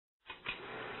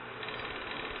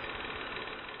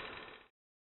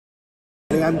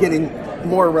I'm getting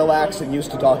more relaxed and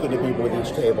used to talking to people at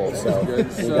each table. So,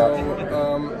 good. So,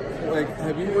 like,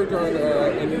 have you worked on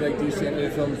any like DC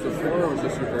animated films before, or was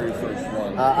this your very first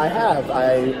one? I have.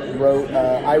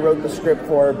 I wrote the script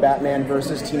for Batman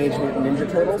versus Teenage Mutant Ninja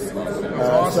Turtles.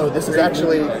 So this is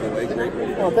actually.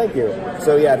 Well, thank you.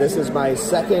 So yeah, this is my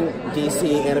second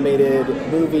DC animated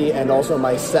movie, and also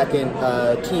my second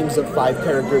teams of 5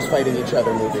 characters fighting each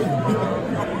other movie.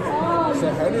 So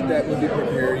how did that movie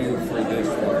prepare you for this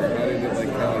one? How did it,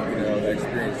 like, kind of, the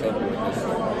experience of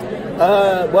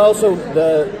it? Well, so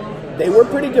they were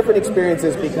pretty different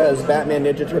experiences because Batman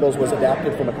Ninja Turtles was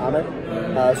adapted from a comic.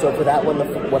 So for that one,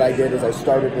 what I did is I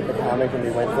started with the comic and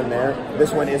we went from there.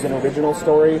 This one is an original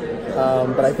story,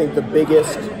 but I think the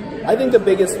biggest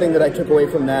thing that I took away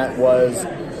from that was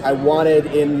I wanted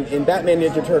in Batman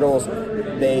Ninja Turtles,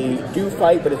 they do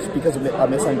fight, but it's because of a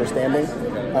misunderstanding.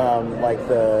 Like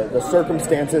the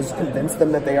circumstances convince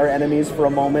them that they are enemies for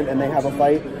a moment and they have a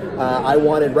fight. I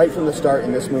wanted, right from the start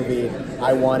in this movie,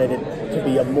 I wanted it to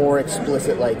be a more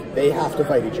explicit, like, they have to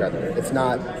fight each other. It's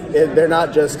not, they're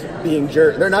not just being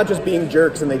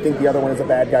jerks and they think the other one is a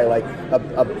bad guy. Like,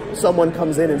 someone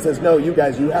comes in and says, no, you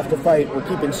guys, you have to fight, we're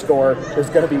keeping score, there's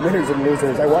going to be winners and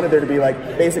losers. I wanted there to be, like,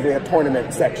 basically a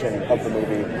tournament section of the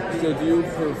movie. So do you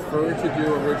prefer to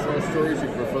do original stories, or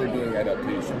do you prefer doing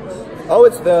adaptations? Oh,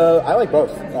 I like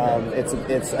both.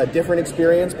 It's a different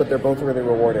experience, but they're both really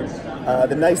rewarding.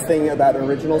 The nice thing about an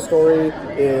original story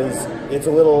is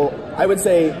I would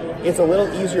say it's a little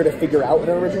easier to figure out an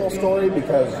original story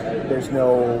because there's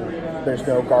no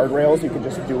guardrails. You can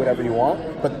just do whatever you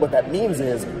want. But what that means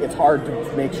is it's hard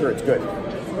to make sure it's good.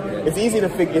 It's easy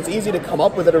to come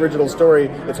up with an original story.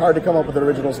 It's hard to come up with an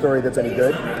original story that's any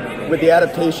good. With the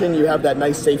adaptation, you have that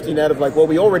nice safety net of like, well,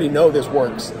 we already know this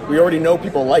works. We already know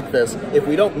people like this. If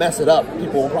we don't mess it up,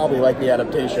 people will probably like the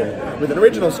adaptation. With an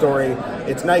original story,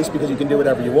 it's nice because you can do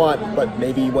whatever you want, but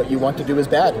maybe what you want to do is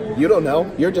bad. You don't know.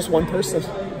 You're just one person.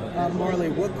 Marley,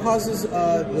 what causes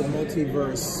the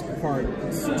multiverse part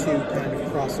to kind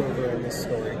of cross over in this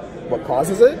story? What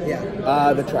causes it?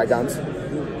 Yeah. The Trigons.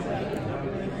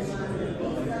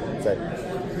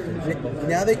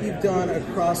 Now that you've done a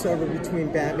crossover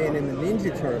between Batman and the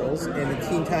Ninja Turtles and the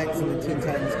Teen Titans and the Teen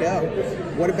Titans Go,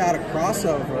 what about a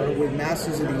crossover with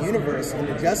Masters of the Universe and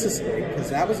the Justice League? Because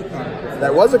that was a comic.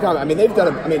 That was a comic. I mean, they've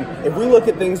done. If we look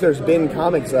at things, there's been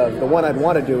comics of. The one I'd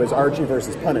want to do is Archie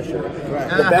versus Punisher.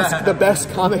 Right. The best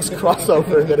comics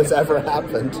crossover that has ever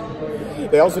happened.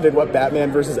 They also did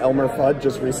Batman versus Elmer Fudd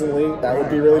just recently. That would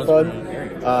be really fun.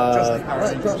 But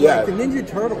yeah. Like the Ninja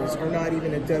Turtles are not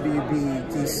even a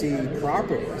WBDC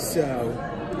property, so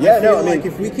yeah, like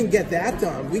if we can get that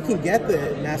done, we can get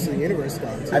the Masters of the Universe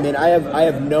done too. I mean, I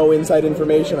have no inside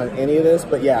information on any of this,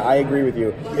 but yeah, I agree with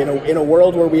you. In a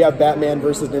world where we have Batman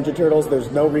versus Ninja Turtles, there's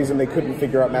no reason they couldn't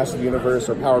figure out Masters of the Universe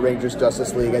or Power Rangers,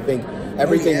 Justice League. I think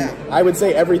everything. Oh, yeah. I would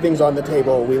say everything's on the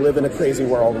table. We live in a crazy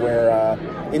world where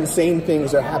insane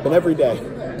things happen every day.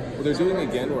 Well, they're doing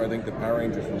again where I think the Power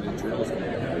Rangers and Ninja Turtles come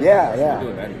together. Yeah, yeah.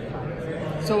 They're doing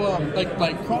that. So,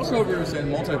 like crossovers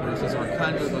and multiverses are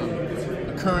kind of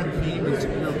a current theme in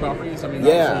superhero properties. I mean,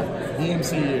 yeah. The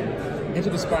MCU, Into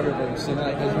the Spider-Verse, and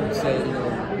as you would say,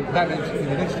 Batman and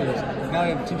the Ninja Turtles. Now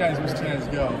you have Teen Titans vs. Teen Titans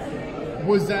Go.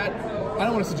 Was that? I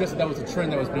don't want to suggest that was a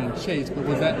trend that was being chased, but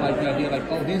was that like the idea, like,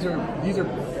 oh, these are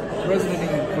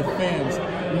resonating with fans?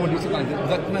 You want to do something like that? Does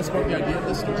that kind of spark the idea of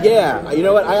this? Yeah, you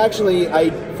know what?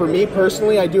 For me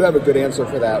personally, I do have a good answer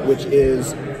for that, which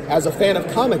is, as a fan of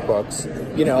comic books,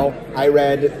 I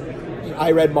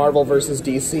read Marvel versus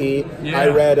DC. Yeah. I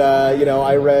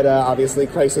read obviously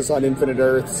Crisis on Infinite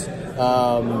Earths.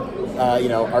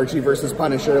 Archie versus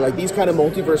Punisher. Like, these kind of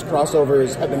multiverse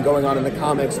crossovers have been going on in the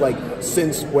comics like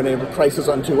since whenever Crisis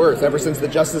on Two Earths, ever since the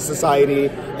Justice Society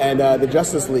and the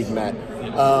Justice League met.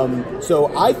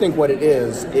 So I think what it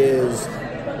is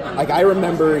like, I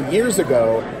remember years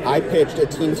ago, I pitched a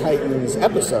Teen Titans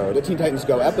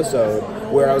Go episode,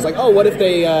 where I was like, oh, what if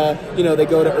they, they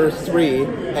go to Earth 3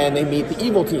 and they meet the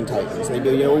evil Teen Titans? They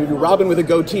do, we do Robin with a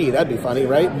goatee. That'd be funny,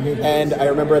 right? And I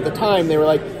remember at the time they were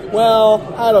like, well,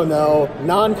 I don't know.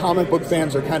 Non-comic book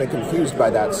fans are kind of confused by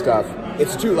that stuff.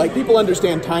 It's too, like, people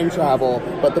understand time travel,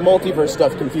 but the multiverse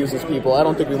stuff confuses people. I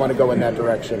don't think we want to go in that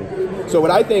direction. So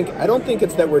I don't think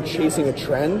it's that we're chasing a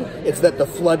trend, it's that the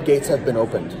floodgates have been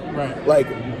opened. Right. Like,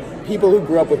 people who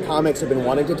grew up with comics have been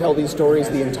wanting to tell these stories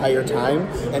the entire time,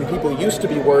 and people used to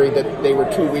be worried that they were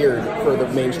too weird for the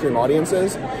mainstream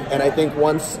audiences. And I think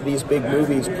once these big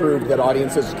movies proved that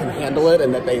audiences can handle it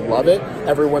and that they love it,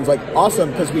 everyone's like,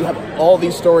 awesome, because we have all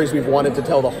these stories we've wanted to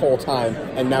tell the whole time,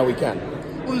 and now we can.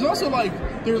 Well, there's also like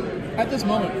there at this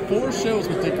moment 4 shows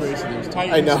with Dick Grayson. There's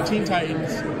Titans, Teen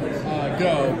Titans,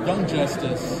 Go, Young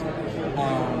Justice.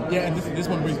 Yeah, and this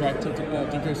one brings back Dick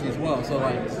Grayson as well. So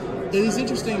like, it is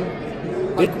interesting.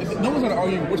 Like, no one's going to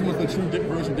argue which one's the true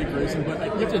version of Dick Grayson, but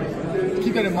you have to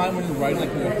keep that in mind when you're writing.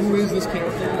 Like, who is this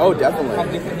character? Oh, definitely. How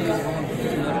different he is from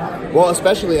one. Well,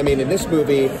 especially, I mean, in this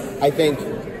movie, I think,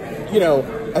 you know,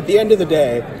 at the end of the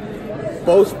day,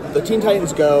 both the Teen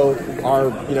Titans Go are,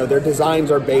 you know, their designs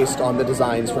are based on the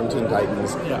designs from Teen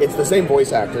Titans. Yeah. It's the same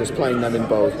voice actors playing them in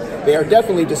both. They are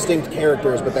definitely distinct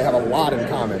characters, but they have a lot in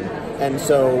common. And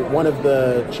so one of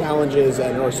the challenges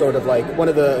or sort of like one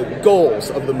of the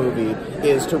goals of the movie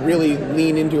is to really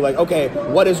lean into like, okay,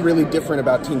 what is really different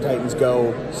about Teen Titans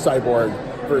Go Cyborg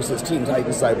versus Teen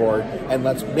Titans Cyborg, and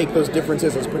let's make those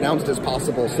differences as pronounced as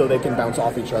possible so they can bounce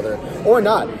off each other. Or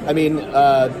not. I mean,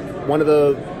 one of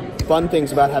the fun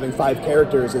things about having 5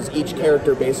 characters is each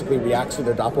character basically reacts to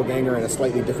their doppelganger in a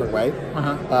slightly different way.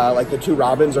 Like the 2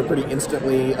 Robins are pretty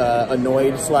instantly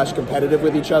annoyed / competitive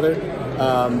with each other.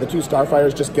 The 2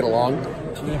 Starfires just get along.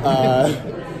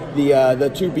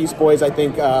 The 2 Beast Boys, I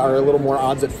think, are a little more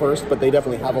odds at first, but they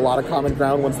definitely have a lot of common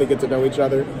ground once they get to know each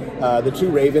other. The 2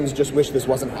 Ravens just wish this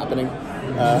wasn't happening.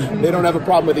 They don't have a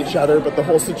problem with each other, but the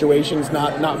whole situation's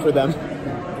not for them.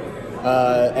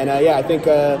 Yeah, I think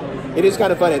it is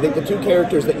kind of funny. I think the 2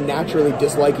 characters that naturally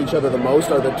dislike each other the most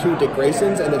are the 2 Dick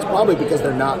Graysons, and it's probably because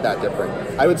they're not that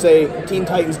different. I would say Teen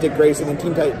Titans Dick Grayson and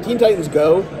Teen Titans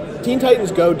Go. Teen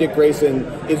Titans Go Dick Grayson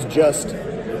is just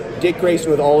Dick Grayson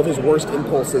with all of his worst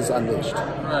impulses unleashed.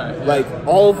 Right. Like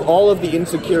all of the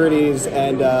insecurities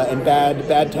and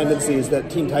bad tendencies that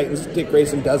Teen Titans Dick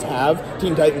Grayson does have,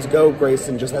 Teen Titans Go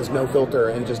Grayson just has no filter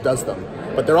and just does them.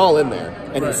 But they're all in there,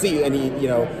 and he you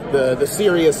know, the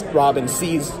serious Robin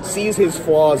sees his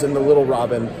flaws in the little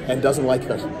Robin and doesn't like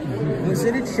them. Was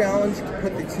it a challenge to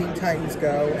put the Teen Titans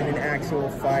Go in an actual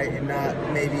fight and not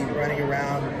maybe running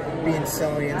around being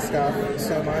silly and stuff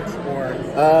so much, or?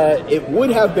 It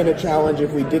would have been a challenge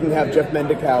if we didn't have Jeff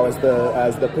Mendicow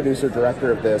as the producer director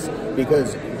of this,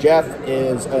 because Jeff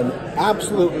is an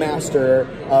absolute master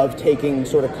of taking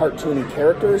sort of cartoony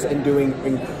characters and doing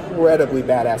incredibly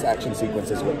badass action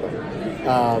sequences with them.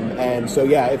 And so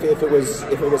yeah, if it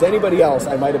was anybody else,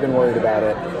 I might have been worried about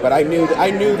it. But I knew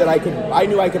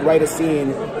I could write a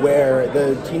scene where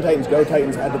the Teen Titans Go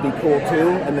Titans had to be cool too,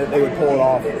 and that they would pull it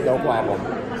off no problem.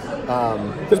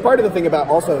 Because part of the thing about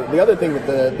also the other thing with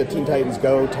the Teen Titans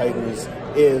Go Titans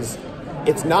is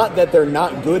it's not that they're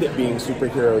not good at being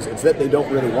superheroes; it's that they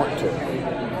don't really want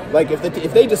to. Like,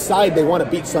 if they decide they want to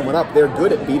beat someone up, they're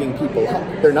good at beating people up.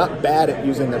 They're not bad at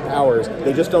using their powers.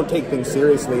 They just don't take things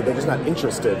seriously. They're just not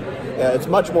interested. It's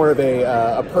much more of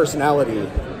a personality.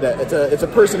 It's a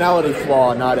personality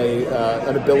flaw, not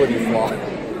an ability flaw.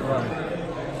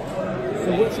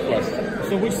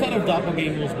 So which set of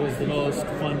doppelgangers was the most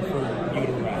fun for you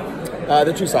to write?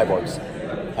 The 2 cyborgs.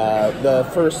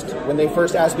 When they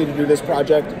first asked me to do this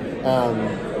project,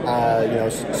 you know,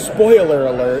 spoiler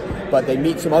alert, but they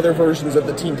meet some other versions of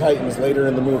the Teen Titans later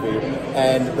in the movie,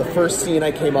 and the first scene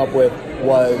I came up with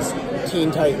was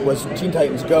Teen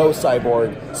Titans Go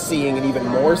Cyborg seeing an even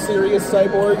more serious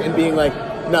Cyborg and being like,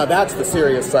 no, that's the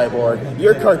serious Cyborg.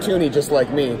 You're cartoony just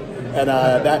like me. And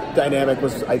that dynamic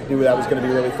I knew that was going to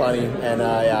be really funny, and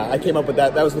yeah, I came up with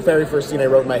that. That was the very first scene I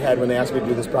wrote in my head when they asked me to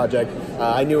do this project.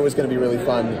 I knew it was going to be really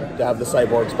fun to have the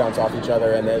cyborgs bounce off each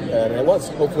other, and it was.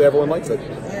 Hopefully everyone likes it.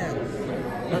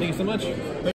 Thank you so much.